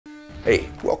Hey,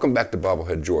 welcome back to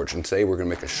Bobblehead George, and today we're going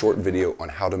to make a short video on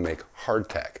how to make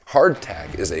hardtack.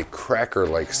 Hardtack is a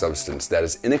cracker-like substance that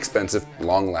is inexpensive,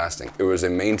 long-lasting. It was a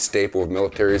main staple of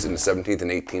militaries in the 17th and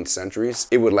 18th centuries.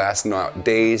 It would last not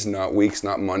days, not weeks,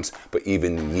 not months, but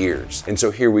even years. And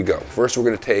so here we go. First we're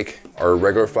going to take our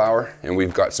regular flour, and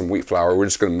we've got some wheat flour. We're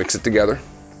just going to mix it together.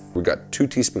 We've got 2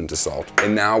 teaspoons of salt,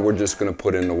 and now we're just going to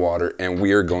put in the water, and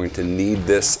we are going to knead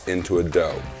this into a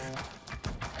dough.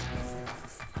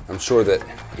 I'm sure that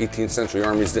 18th century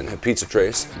armies didn't have pizza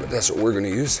trays, but that's what we're going to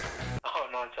use. Oh,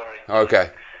 no, I'm sorry. Okay.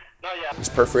 No, yeah. It's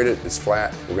perforated, it's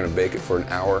flat. We're going to bake it for an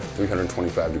hour,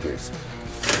 325 degrees.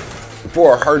 We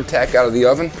pour our hardtack out of the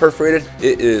oven, perforated.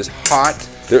 It is hot.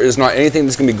 There is not anything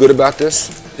that's going to be good about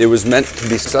this. It was meant to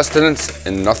be sustenance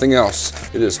and nothing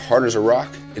else. It is hard as a rock.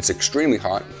 It's extremely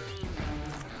hot.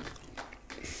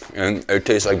 And it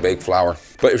tastes like baked flour.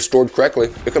 But if stored correctly,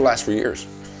 it could last for years.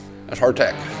 That's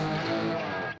hardtack.